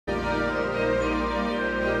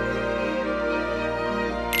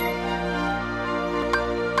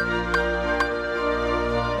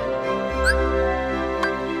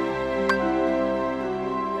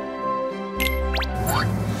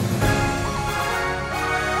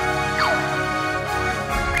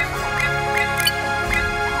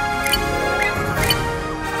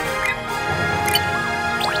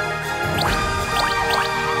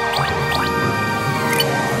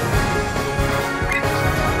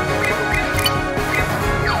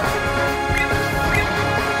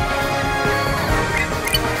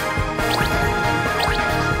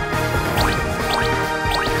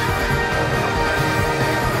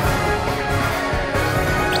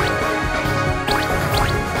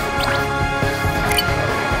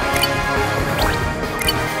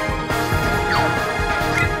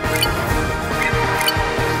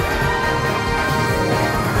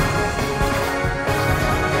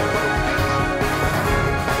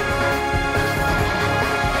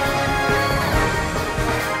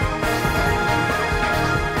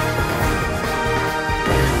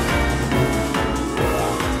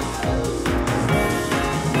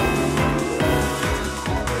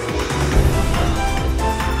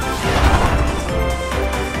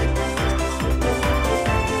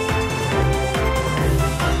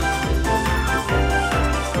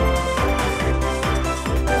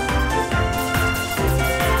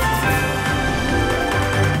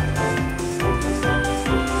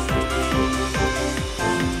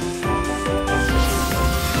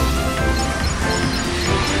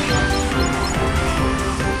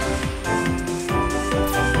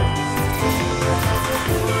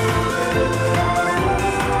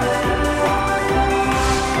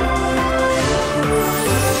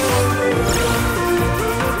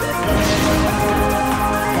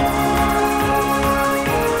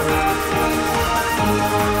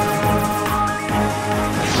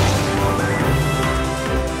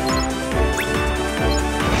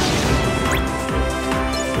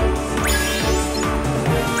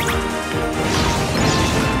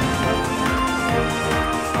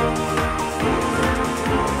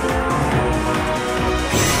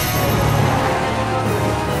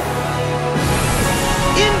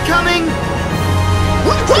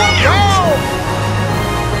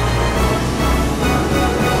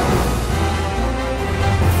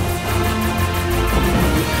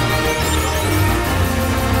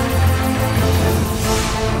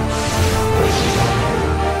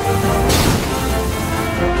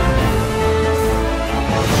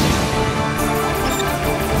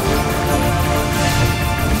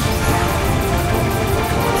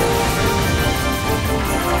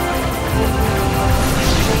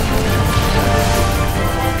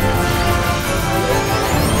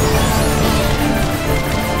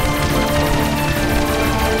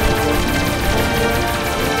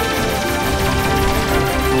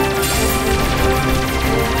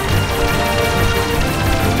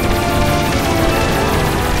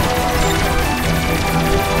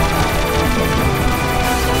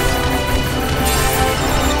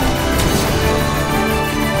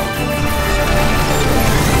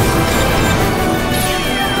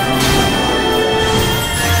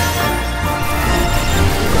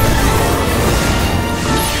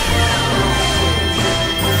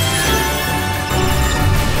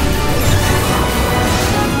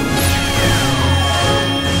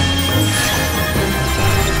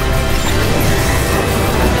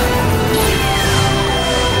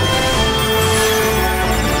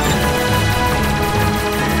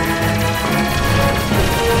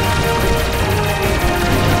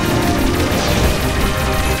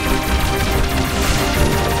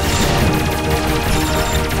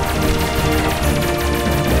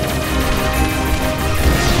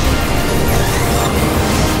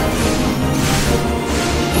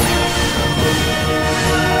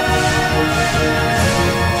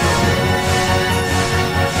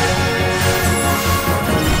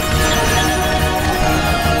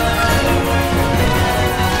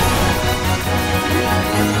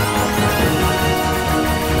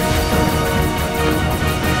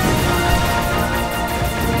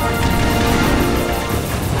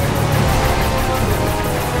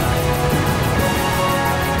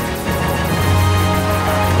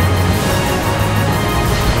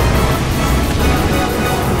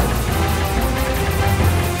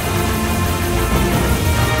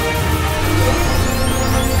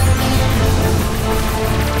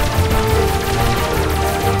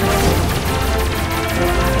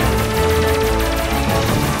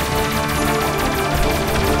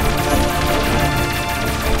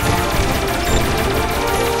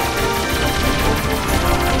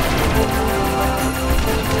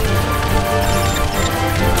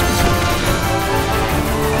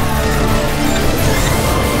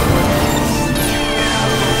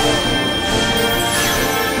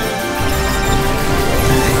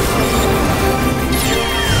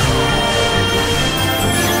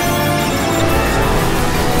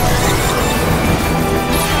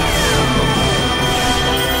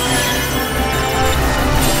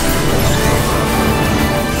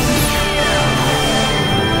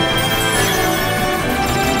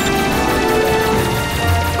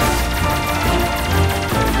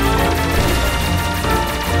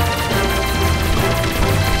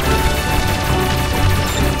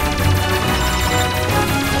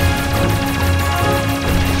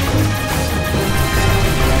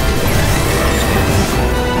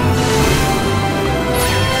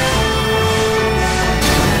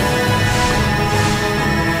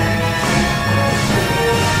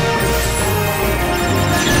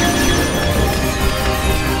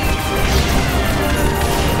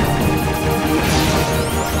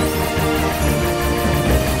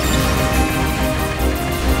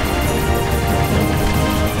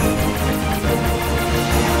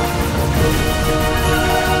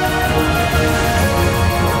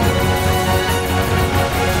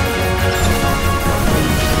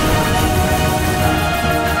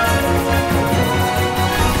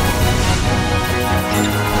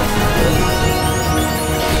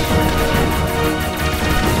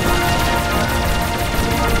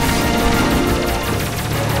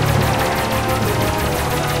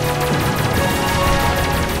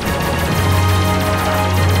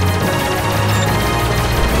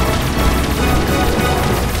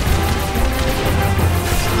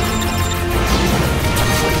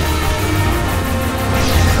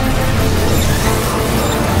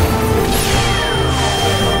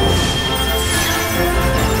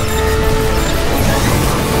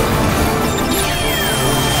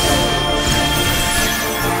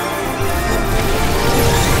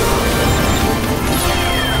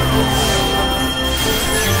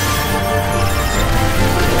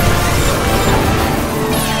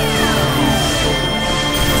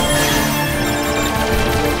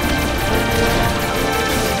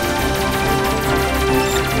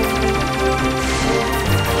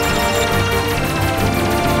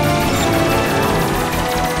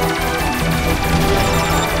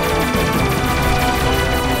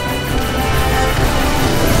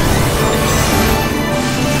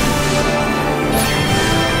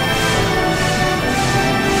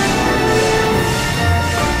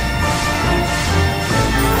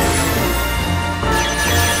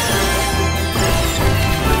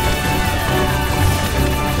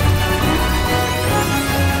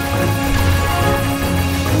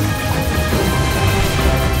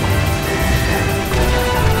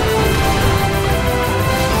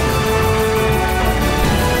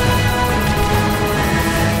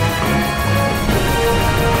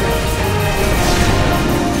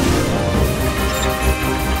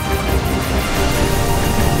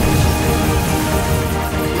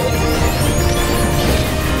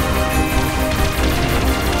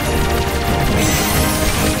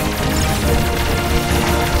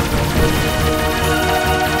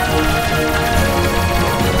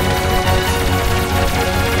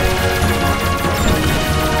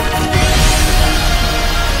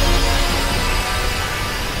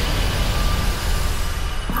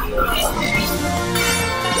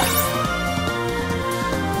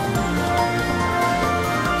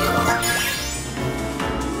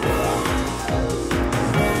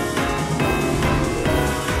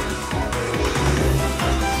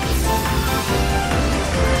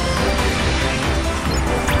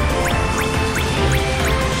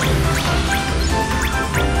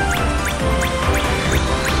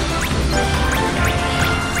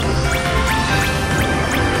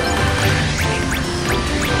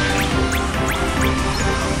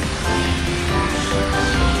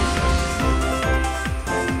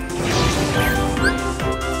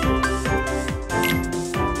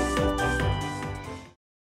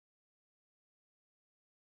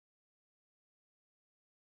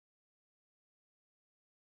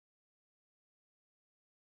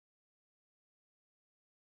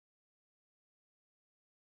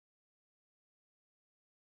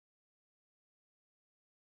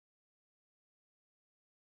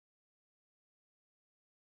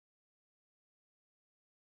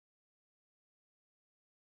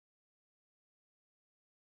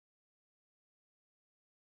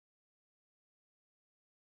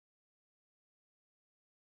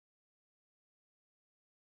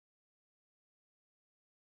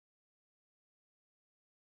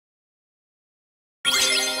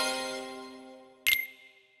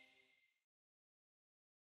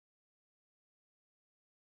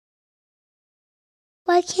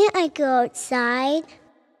Why can't I go outside?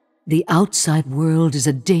 The outside world is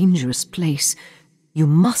a dangerous place. You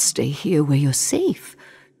must stay here where you're safe.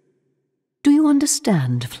 Do you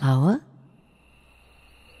understand, Flower?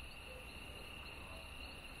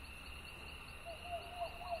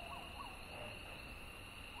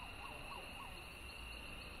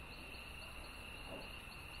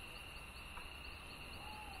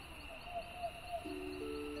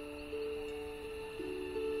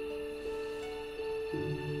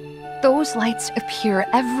 Those lights appear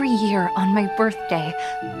every year on my birthday.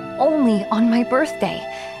 Only on my birthday.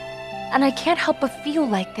 And I can't help but feel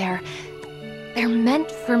like they're meant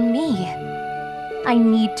for me. I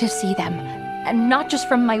need to see them. And not just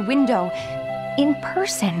from my window. In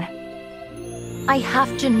person. I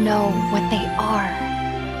have to know what they are.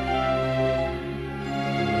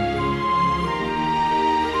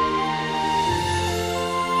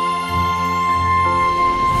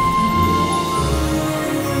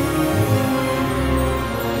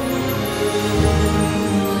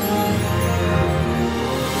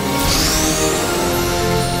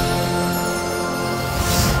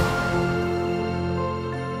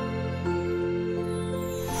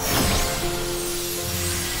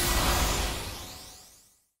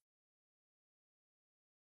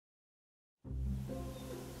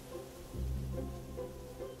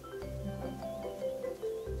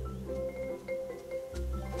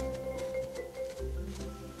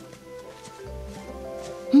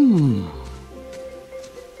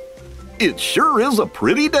 It sure is a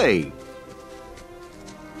pretty day.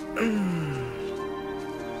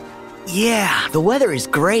 Yeah, the weather is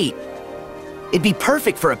great. It'd be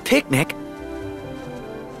perfect for a picnic.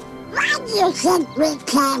 Why do you think we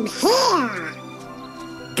came here?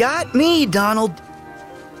 Got me, Donald.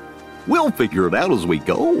 We'll figure it out as we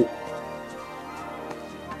go.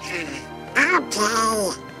 Okay.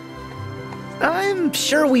 I'm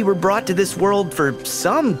sure we were brought to this world for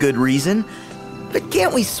some good reason, but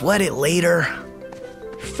can't we sweat it later?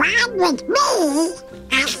 Fine with me,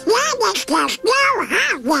 as long as there's no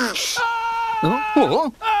harvest.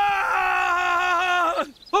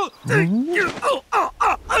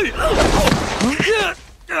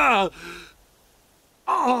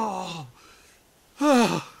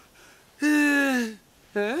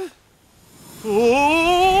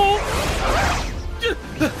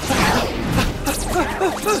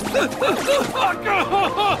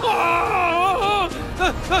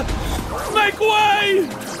 Make way!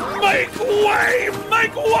 Make way!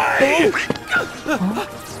 Make way!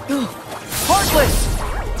 Heartless!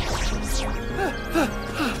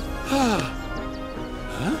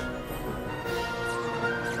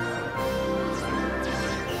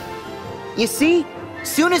 You see?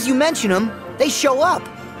 Soon as you mention them, they show up.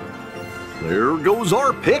 There goes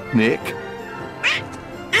our picnic. I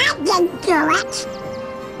didn't do it.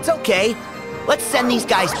 It's okay. Let's send these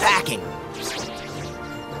guys packing.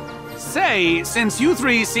 Say, since you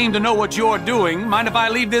three seem to know what you're doing, mind if I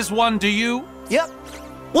leave this one to you? Yep.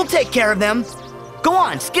 We'll take care of them. Go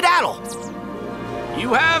on, skedaddle.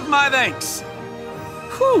 You have my thanks.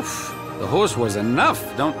 Whew. The horse was enough.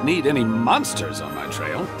 Don't need any monsters on my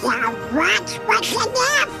trail. Now what was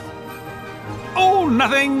enough? Oh,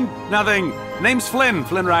 nothing. Nothing. Name's Flynn,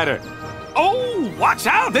 Flynn Rider. Oh, watch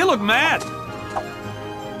out. They look mad.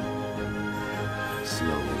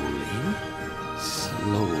 Slowly.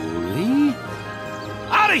 Slowly.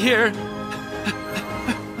 Out of here.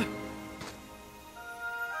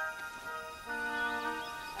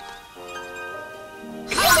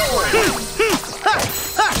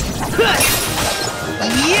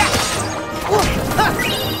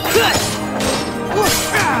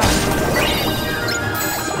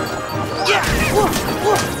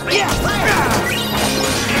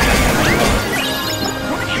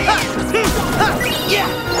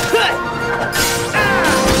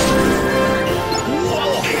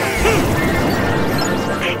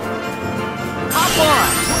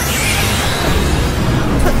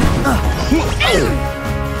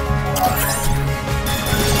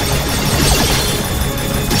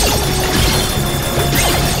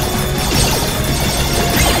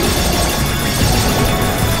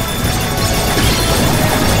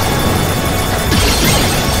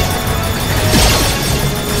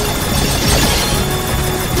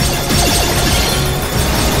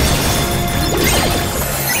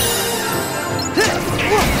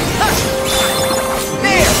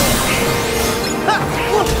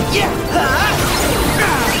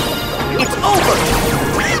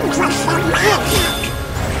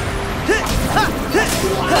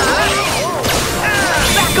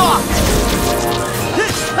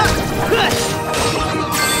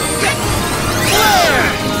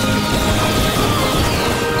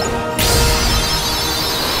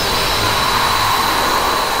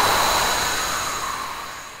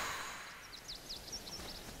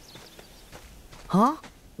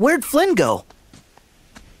 Where'd Flynn go?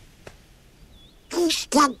 He's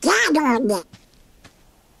skedaddled.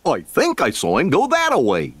 I think I saw him go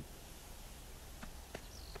that-a-way.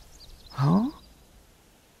 Huh?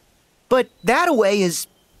 But that-a-way is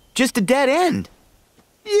just a dead end.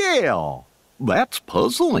 Yeah, that's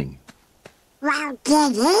puzzling. Well,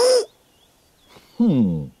 did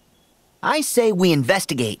he? I say we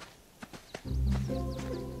investigate.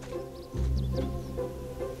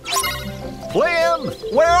 Flynn,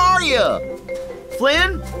 where are you?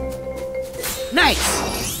 Flynn?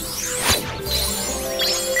 Nice!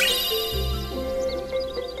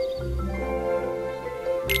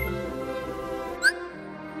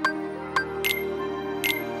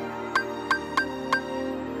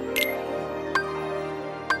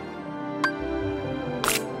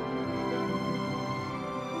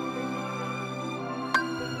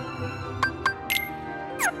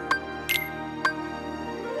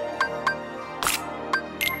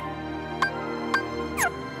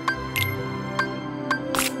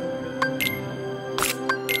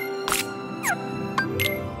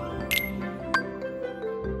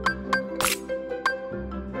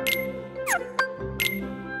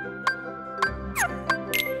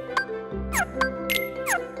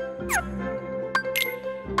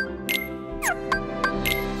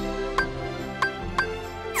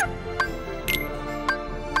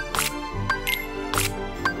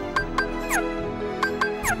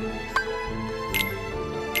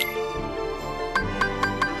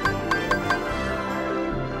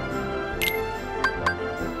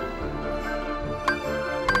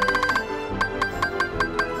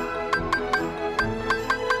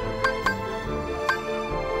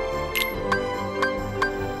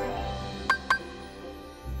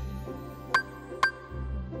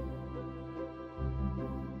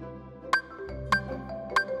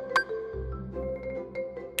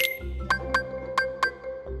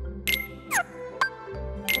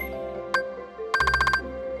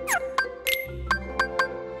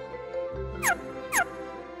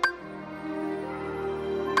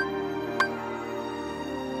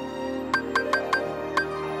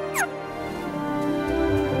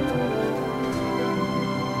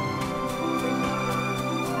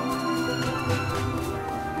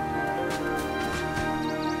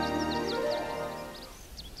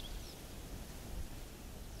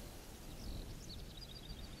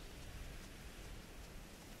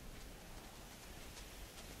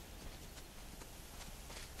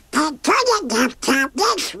 They couldn't have come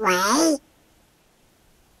this way.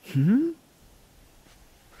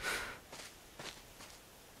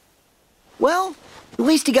 Well, at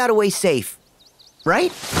least he got away safe.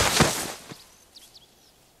 Right?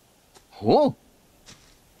 Huh?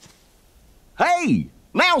 Hey,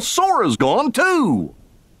 now Sora's gone too.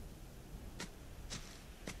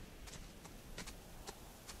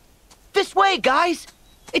 This way, guys!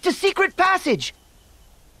 It's a secret passage!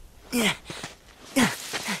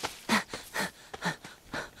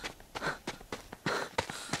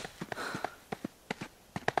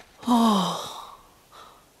 Oh.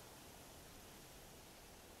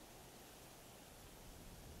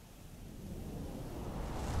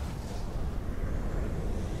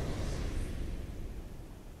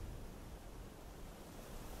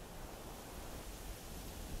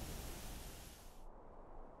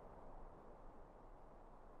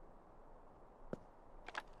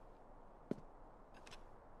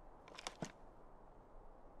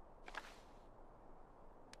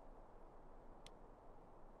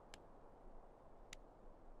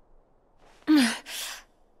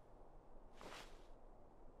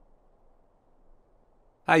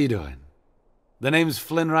 How you doing? The name's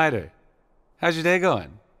Flynn Rider. How's your day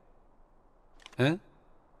going? Huh?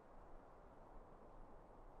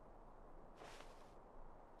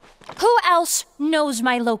 Who else knows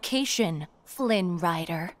my location, Flynn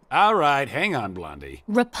Rider? All right, hang on, Blondie.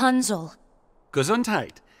 Rapunzel.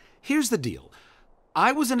 Gesundheit. Here's the deal.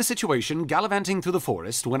 I was in a situation gallivanting through the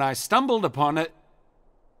forest when I stumbled upon a...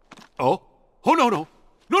 Oh? Oh, no, no.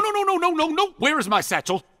 No, no, no, no, no, no, no. Where is my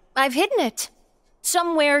satchel? I've hidden it.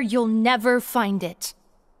 Somewhere you'll never find it.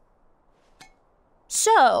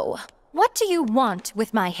 So, what do you want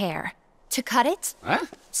with my hair? To cut it? Huh?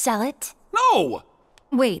 Sell it? No!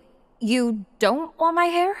 Wait, you don't want my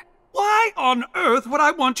hair? Why on earth would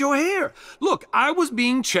I want your hair? Look, I was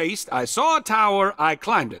being chased, I saw a tower, I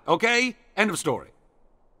climbed it, okay? End of story.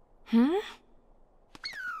 Hmm?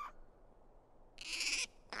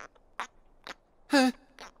 Huh?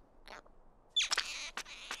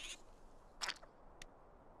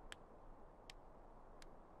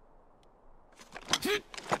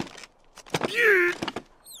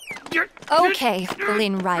 Okay,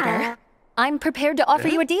 Flynn Rider. I'm prepared to offer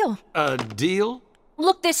you a deal. A deal?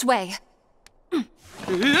 Look this way.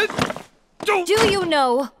 Don't. Do you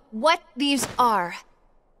know what these are?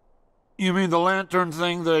 You mean the lantern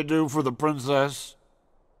thing they do for the princess?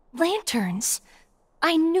 Lanterns?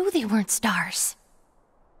 I knew they weren't stars.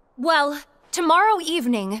 Well, tomorrow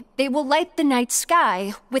evening, they will light the night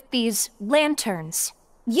sky with these lanterns.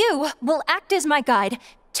 You will act as my guide,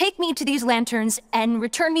 take me to these lanterns, and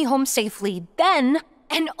return me home safely. Then,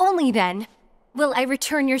 and only then, will I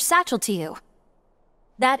return your satchel to you.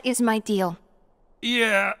 That is my deal.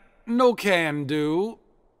 Yeah, no can do.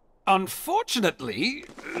 Unfortunately,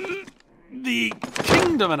 the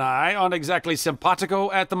kingdom and I aren't exactly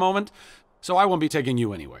simpatico at the moment, so I won't be taking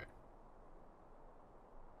you anywhere.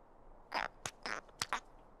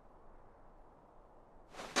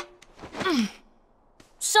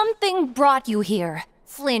 Something brought you here,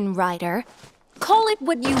 Flynn Rider. Call it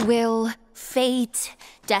what you will, fate,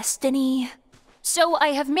 destiny. So I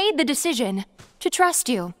have made the decision to trust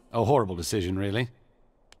you. A horrible decision, really.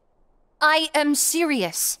 I am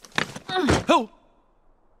serious. Oh!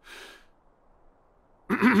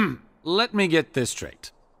 Let me get this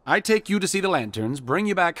straight. I take you to see the lanterns, bring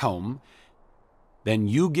you back home, then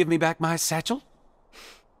you give me back my satchel?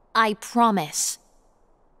 I promise.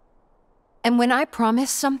 And when I promise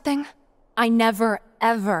something, I never,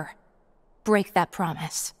 ever break that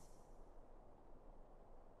promise.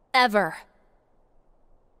 Ever.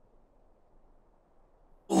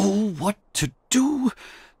 Oh, what to do?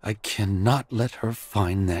 I cannot let her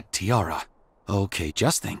find that tiara. Okay,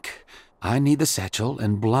 just think. I need the satchel,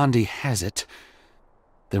 and Blondie has it.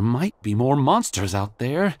 There might be more monsters out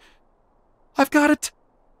there. I've got it!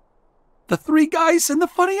 The three guys in the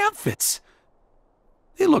funny outfits.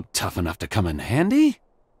 They look tough enough to come in handy.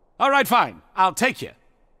 All right, fine. I'll take you.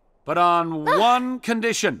 But on one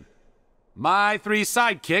condition. My three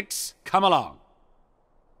sidekicks come along.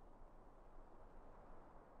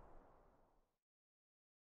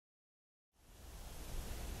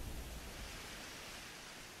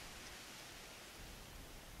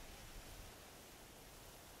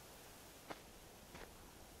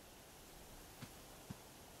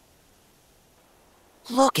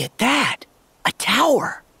 Look at that! A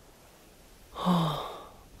tower!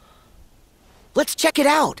 Let's check it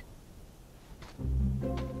out!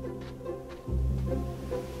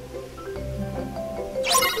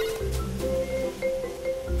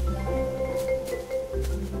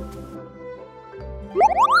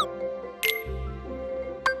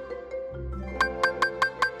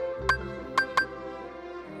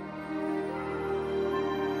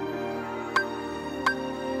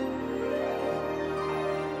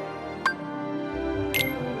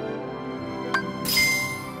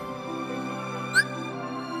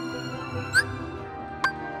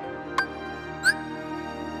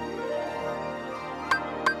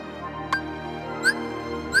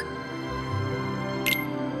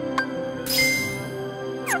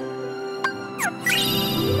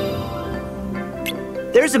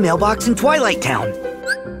 There's a mailbox in Twilight Town.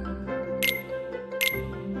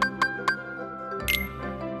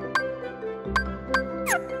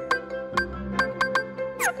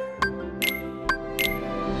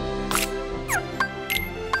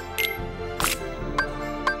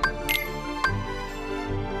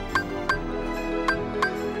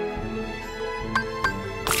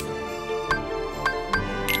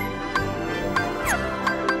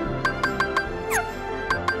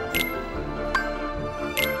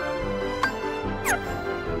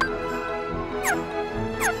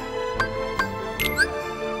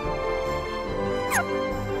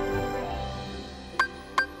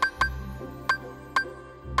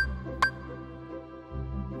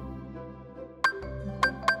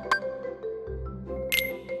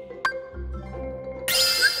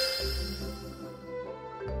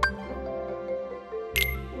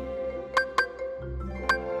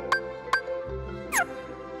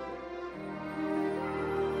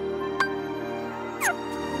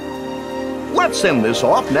 Let's send this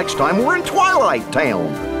off next time we're in Twilight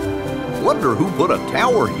Town. Wonder who put a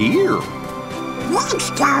tower here? Let's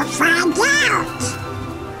go find out.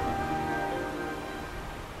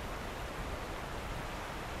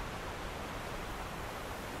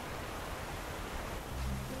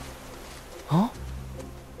 Huh?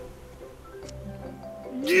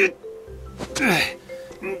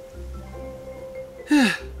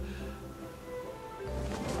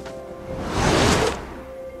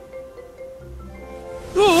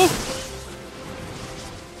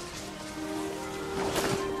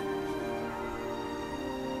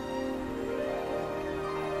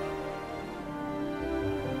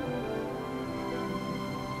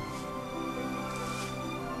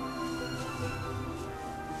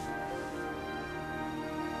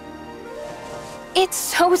 It's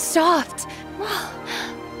so soft.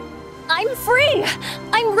 I'm free!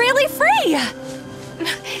 I'm really free!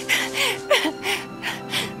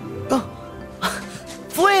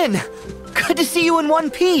 Flynn! Good to see you in one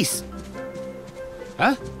piece.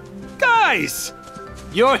 Huh? Guys!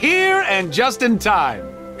 You're here and just in time.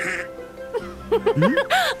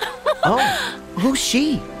 Oh, who's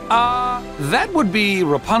she? That would be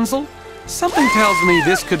Rapunzel. Something tells me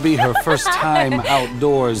this could be her first time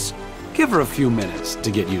outdoors. Give her a few minutes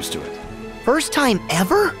to get used to it. First time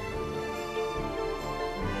ever?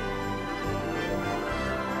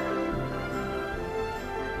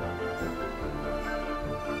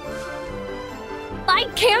 I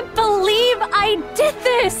can't believe I did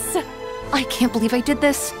this! I can't believe I did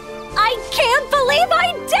this. I can't believe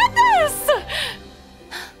I did this!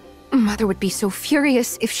 Mother would be so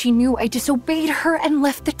furious if she knew I disobeyed her and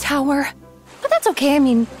left the tower. But that's okay, I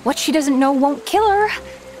mean, what she doesn't know won't kill her.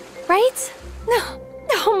 Right? No.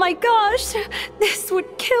 Oh my gosh, this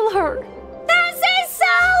would kill her. This is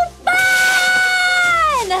so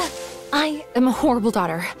fun! I am a horrible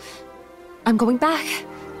daughter. I'm going back.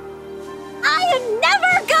 I am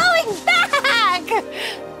never going back!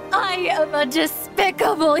 I am a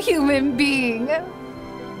despicable human being.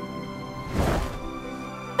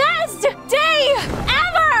 Best day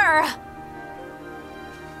ever!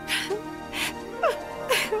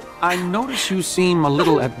 I notice you seem a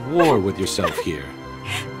little at war with yourself here.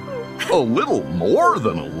 A little more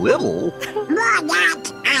than a little. More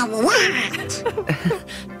not a lot.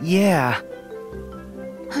 Yeah.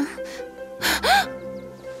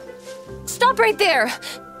 Stop right there!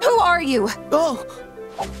 Who are you? Oh,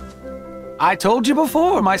 I told you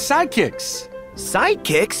before, my sidekicks.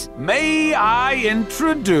 sidekicks? May I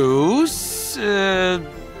introduce,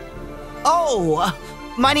 Oh,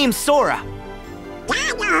 my name's Sora.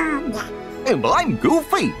 Donald. And I'm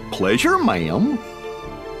Goofy. Pleasure, ma'am.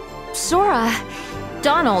 Sora,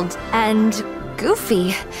 Donald, and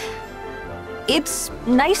Goofy. It's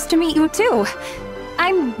nice to meet you too.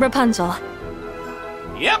 I'm Rapunzel.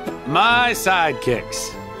 Yep, my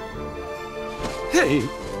sidekicks. Hey,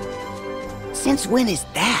 Since when is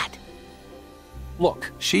that?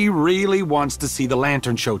 look, she really wants to see the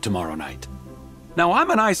lantern show tomorrow night. Now,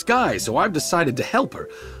 I'm a nice guy, so I've decided to help her.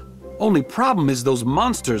 Only problem is those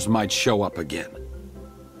monsters might show up again.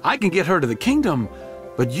 I can get her to the kingdom,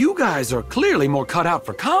 but you guys are clearly more cut out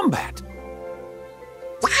for combat.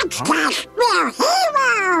 That's 'cause we're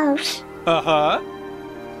heroes. Uh-huh.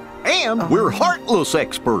 And we're heartless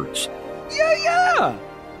experts. Yeah.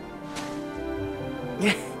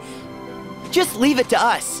 Just leave it to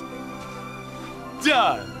us.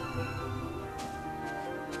 Done.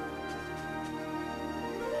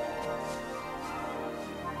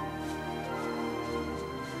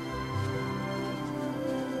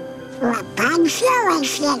 Rapunzel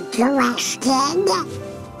is interested.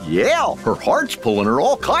 Yeah, her heart's pulling her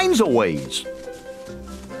all kinds of ways.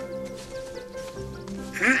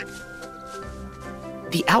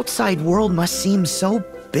 The outside world must seem so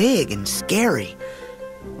big and scary.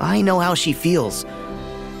 I know how she feels.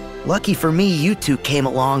 Lucky for me, you two came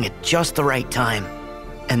along at just the right time.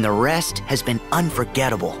 And the rest has been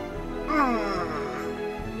unforgettable.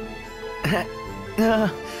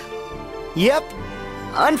 Yep,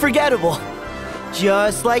 unforgettable.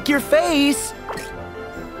 Just like your face.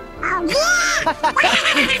 Oh,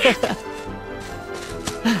 yeah!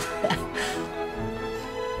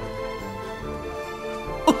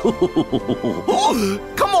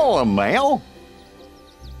 Come on now.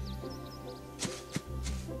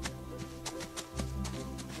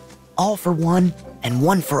 All for one and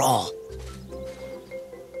one for all.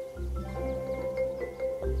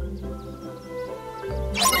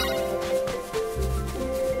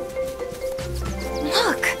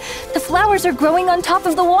 Look, the flowers are growing on top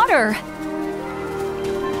of the water.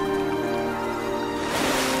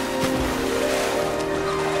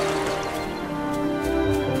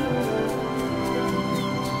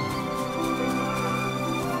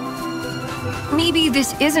 Maybe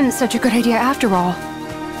this isn't such a good idea after all.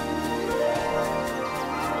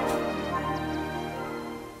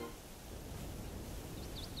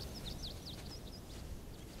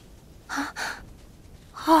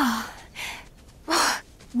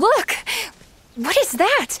 Look! What is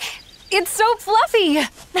that? It's so fluffy!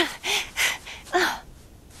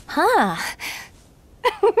 Huh.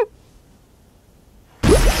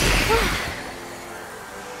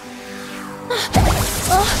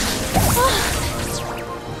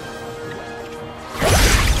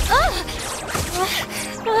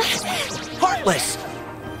 Heartless!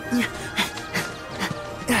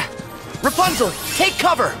 Rapunzel, take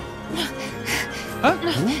cover!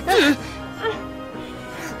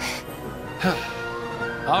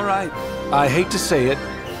 All right. I hate to say it,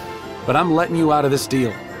 but I'm letting you out of this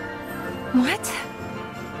deal. What?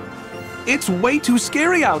 It's way too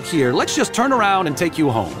scary out here. Let's just turn around and take you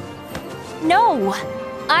home. No!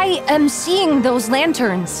 I am seeing those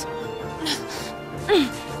lanterns.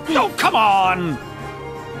 Oh, come on!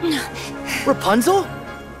 Rapunzel?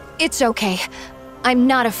 It's okay. I'm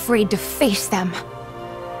not afraid to face them.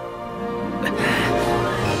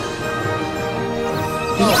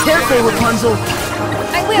 Be careful, Rapunzel.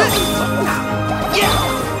 I will!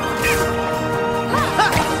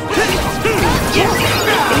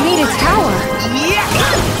 They need a tower.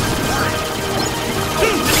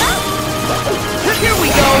 Here we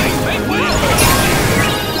go.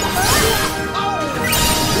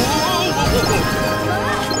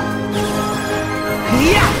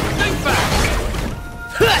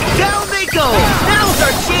 Down they go. Now's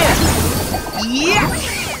our chance. Yeah.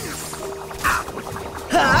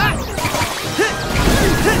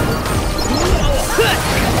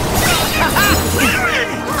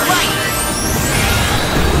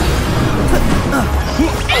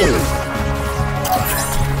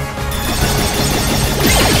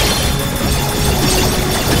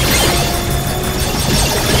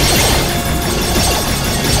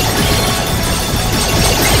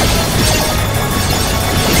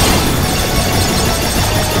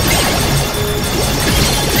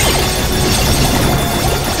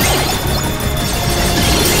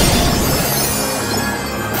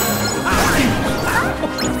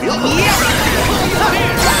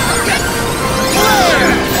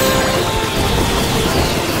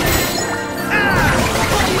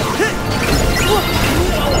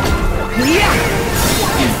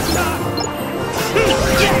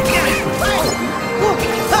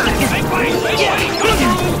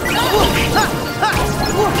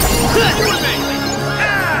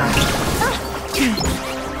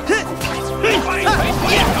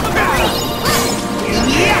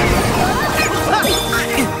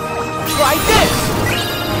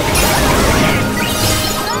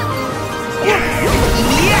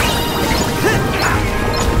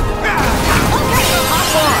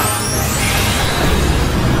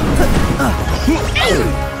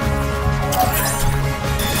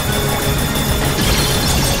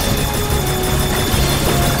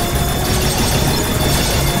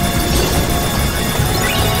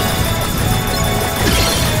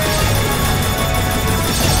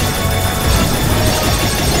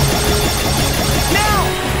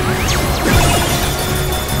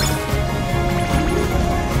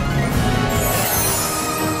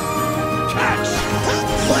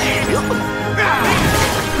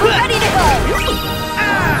 Ready to go!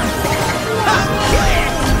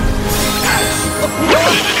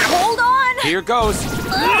 Hold on! Here goes.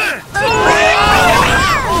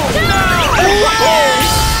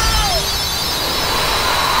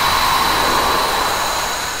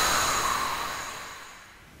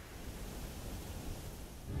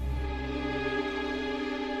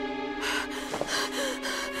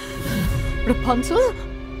 Rapunzel?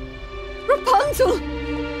 Rapunzel!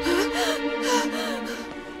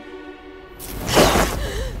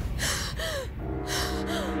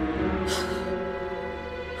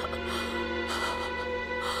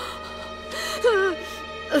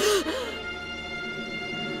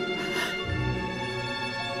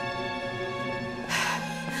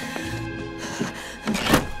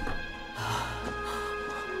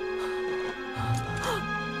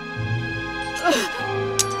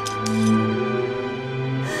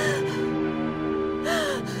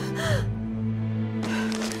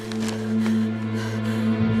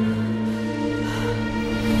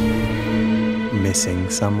 Missing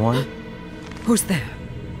someone? Who's there?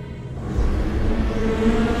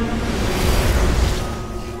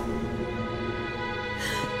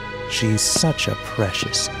 She's such a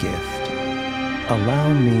precious gift.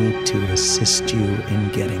 Allow me to assist you in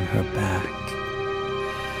getting her back.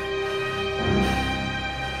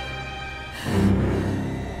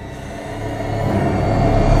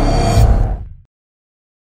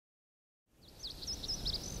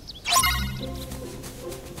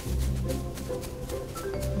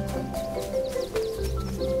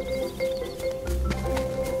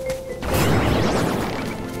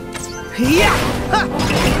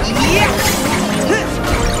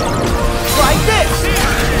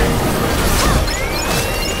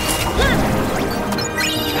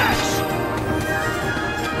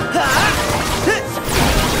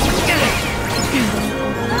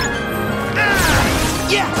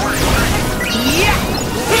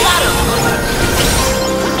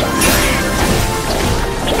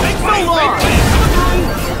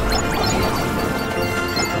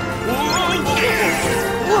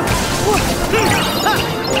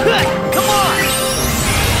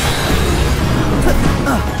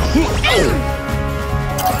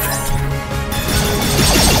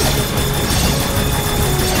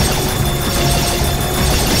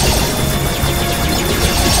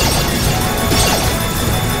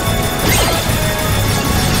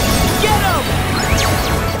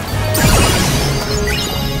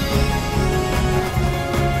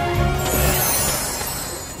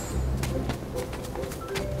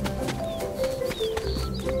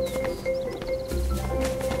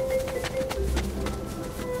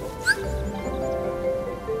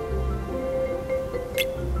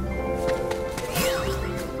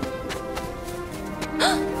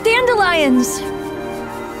 Dandelions!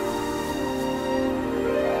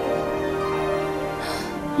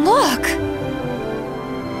 Look!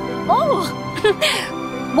 Oh!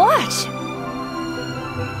 Watch!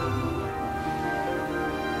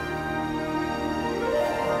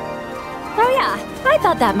 Oh yeah, I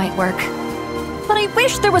thought that might work. But I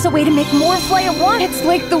wish there was a way to make more fly at once. It's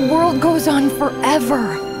like the world goes on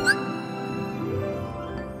forever.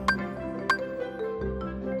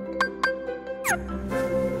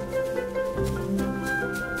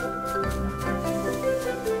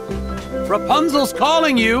 Rapunzel's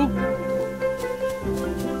calling you!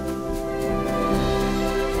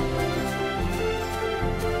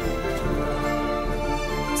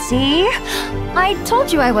 See? I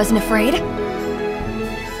told you I wasn't afraid.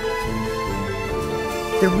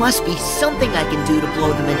 There must be something I can do to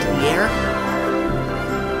blow them into the air.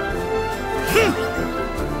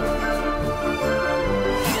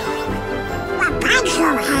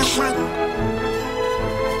 Rapunzel has one.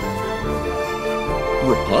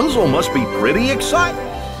 Rapunzel must be pretty excited.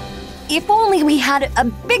 If only we had a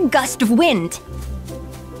big gust of wind.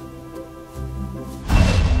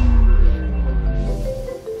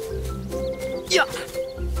 Yeah.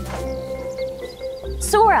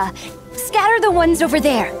 Sora, scatter the ones over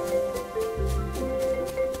there.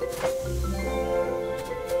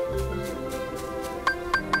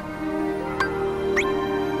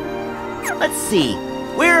 Let's see.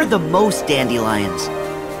 Where are the most dandelions?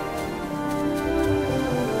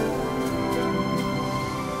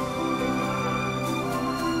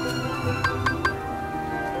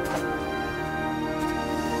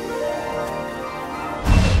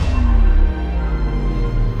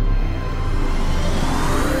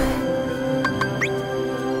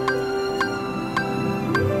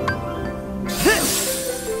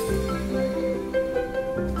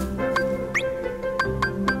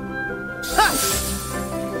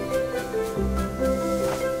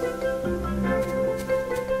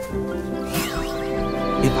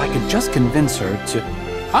 If I could just convince her to...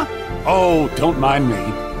 Huh? Oh, don't mind me.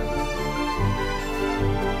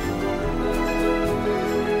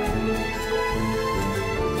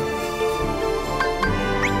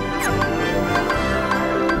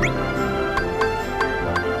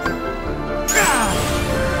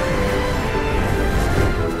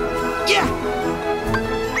 Yeah!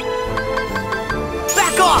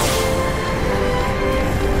 Back off!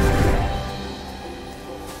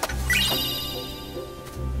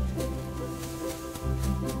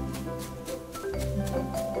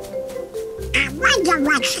 I wonder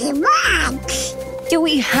what she wants. Do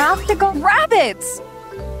we have to go rabbits?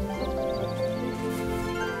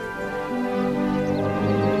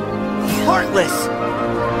 Heartless!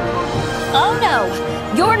 Oh no!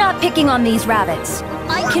 You're not picking on these rabbits.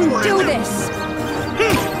 I can do this!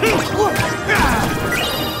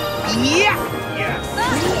 Yeah!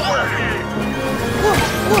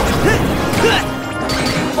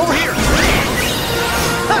 Over here!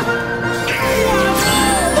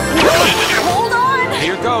 Hold on!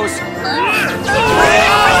 Here goes.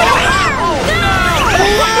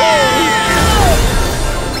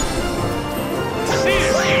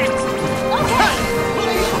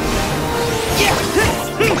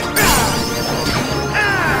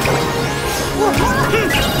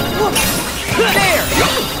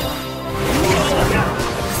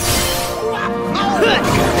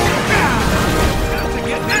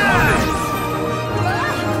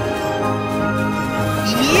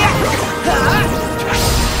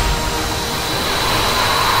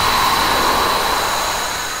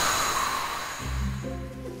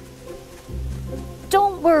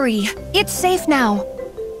 Don't worry, it's safe now.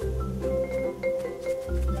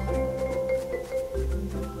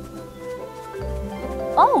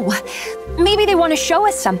 Oh, maybe they want to show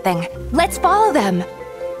us something. Let's follow them.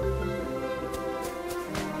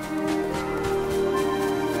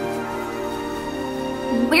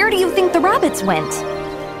 Where do you think the rabbits went?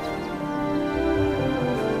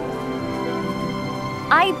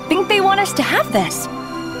 I think they want us to have this.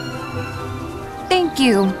 Thank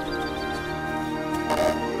you.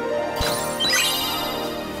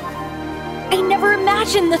 never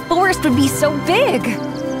imagined the forest would be so big.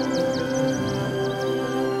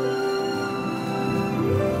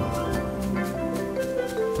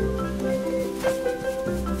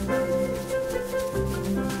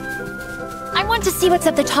 I want to see what's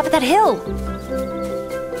at the top of that hill.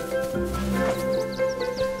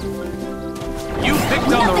 You picked on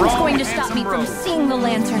the Nothing's wrong going to stop me from seeing the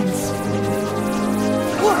lanterns.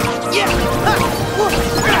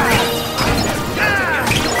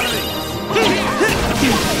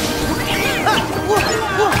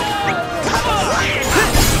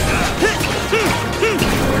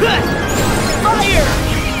 Fire!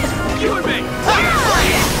 You and me!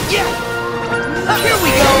 Here we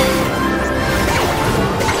go!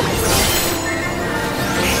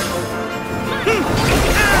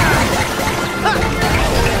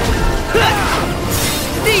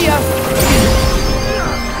 See ya!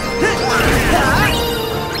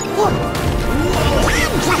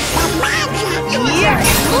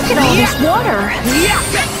 Look at all this water.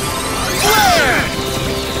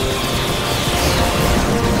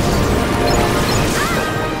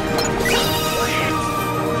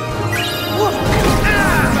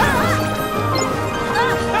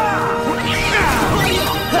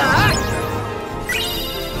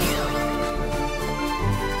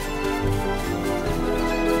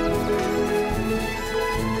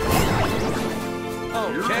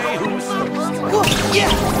 Okay, who's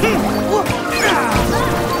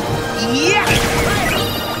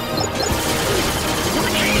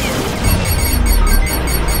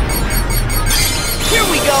Here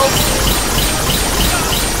we go!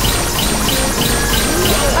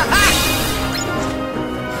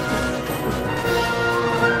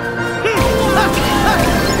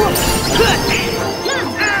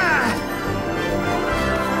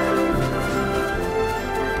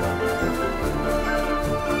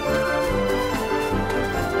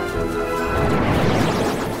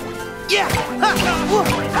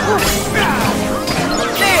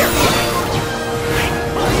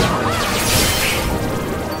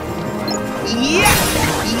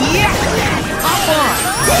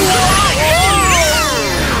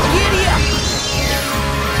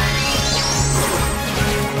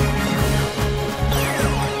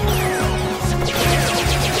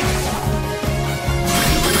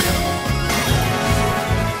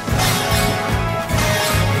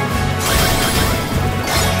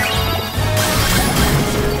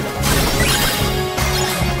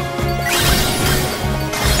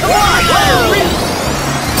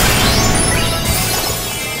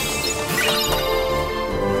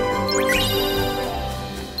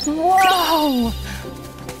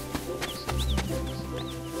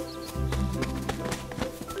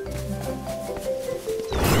 Whoa!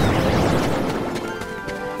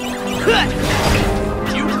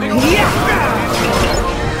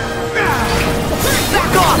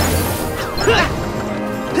 Back off!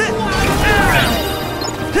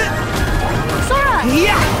 Sora!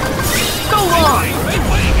 Go on!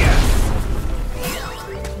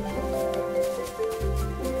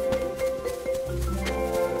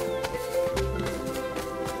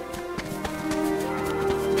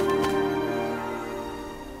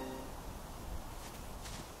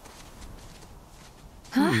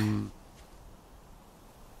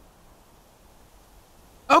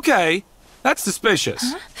 Okay, that's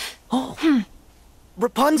suspicious.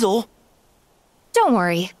 Rapunzel? Don't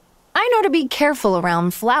worry. I know to be careful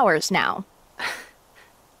around flowers now.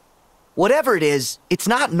 Whatever it is, it's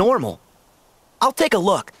not normal. I'll take a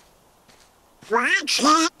look. What's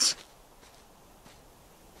that?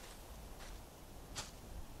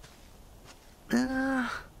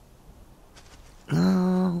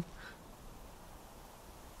 No.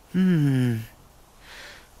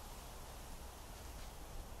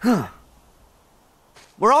 Huh.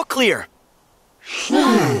 We're all clear.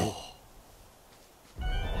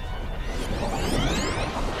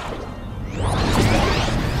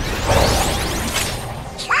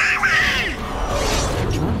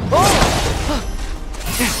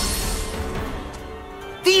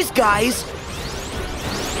 These guys,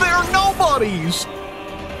 They're nobodies!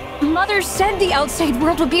 Mother said the outside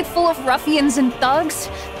world would be full of ruffians and thugs.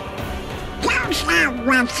 Those are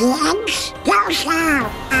ruffians. Those are,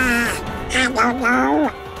 I don't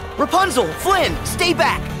know. Rapunzel, Flynn, stay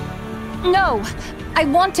back. No, I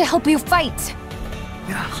want to help you fight.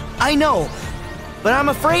 I know, but I'm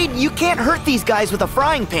afraid you can't hurt these guys with a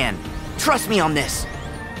frying pan. Trust me on this.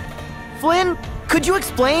 Flynn, could you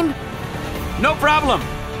explain? No problem.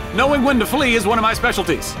 Knowing when to flee is one of my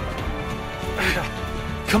specialties.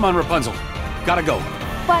 Come on, Rapunzel. Gotta go.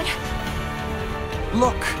 But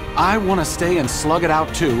Look, I want to stay and slug it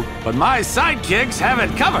out too, but my sidekicks have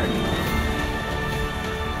it covered.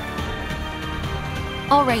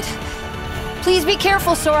 All right. Please be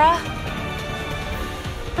careful, Sora.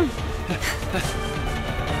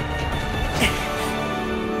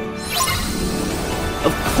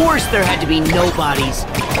 Of course there had to be nobodies.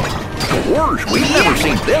 Gorge, we've never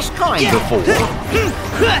seen this kind before.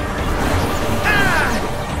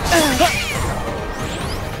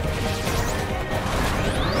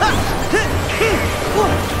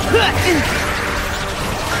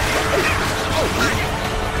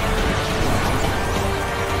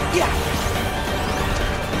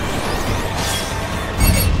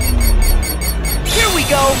 Here we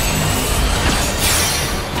go.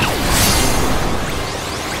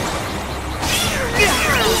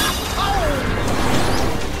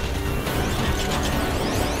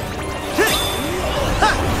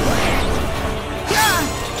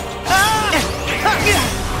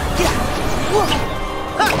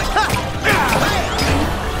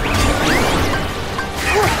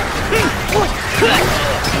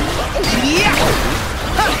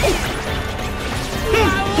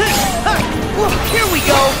 Here we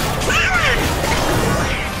go.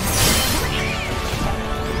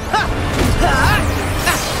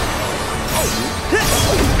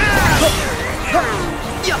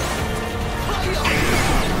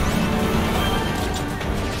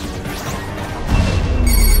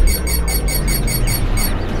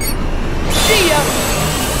 See ya.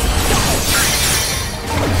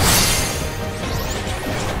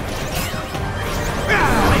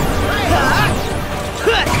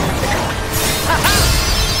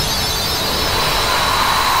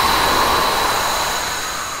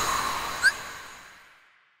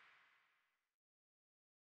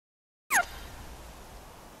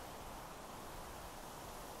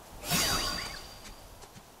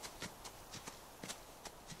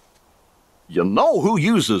 You know who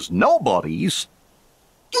uses nobodies?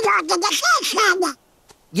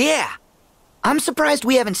 Yeah. I'm surprised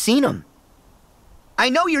we haven't seen him. I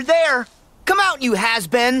know you're there. Come out, you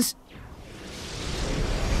has-beens.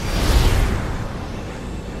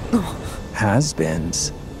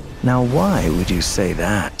 Has-beens? Now why would you say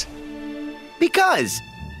that? Because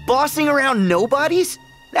bossing around nobodies?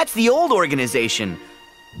 That's the old organization.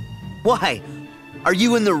 Why? Are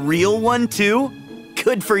you in the real one too?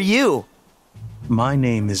 Good for you. My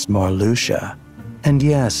name is Marluxia, and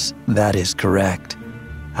yes, that is correct.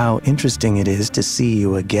 How interesting it is to see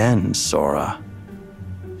you again, Sora.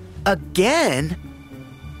 Again?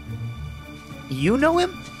 You know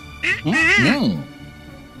him?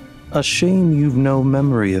 A shame you've no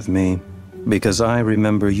memory of me, because I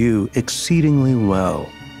remember you exceedingly well.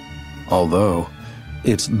 Although,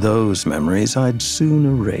 it's those memories I'd soon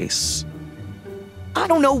erase. I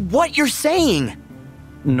don't know what you're saying.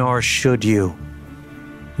 Nor should you.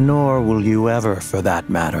 Nor will you ever, for that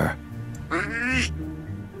matter.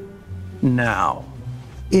 Now,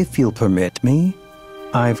 if you'll permit me,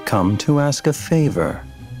 I've come to ask a favor.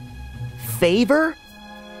 Favor?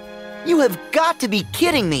 You have got to be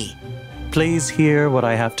kidding me. Please hear what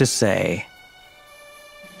I have to say.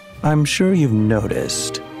 I'm sure you've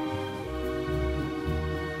noticed.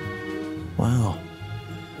 Well,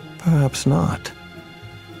 perhaps not.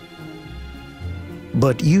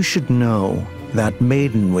 But you should know that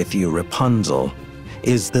maiden with you, Rapunzel,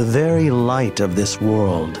 is the very light of this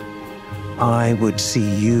world. I would see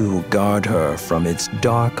you guard her from its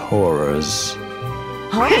dark horrors.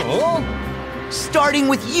 Huh? Starting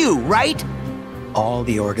with you, right? All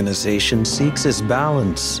the organization seeks is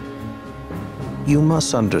balance. You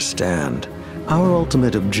must understand, our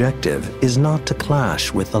ultimate objective is not to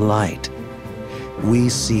clash with the light. We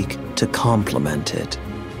seek to complement it.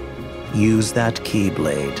 Use that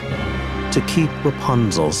Keyblade to keep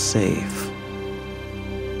Rapunzel safe.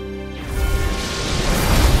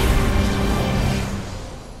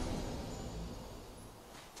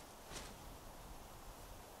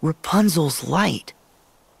 Rapunzel's light.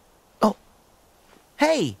 Oh.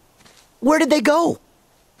 Hey, where did they go?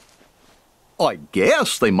 I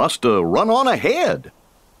guess they must have run on ahead.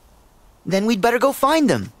 Then we'd better go find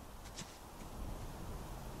them.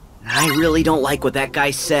 I really don't like what that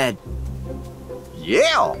guy said.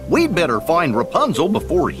 Yeah, we'd better find Rapunzel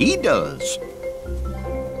before he does.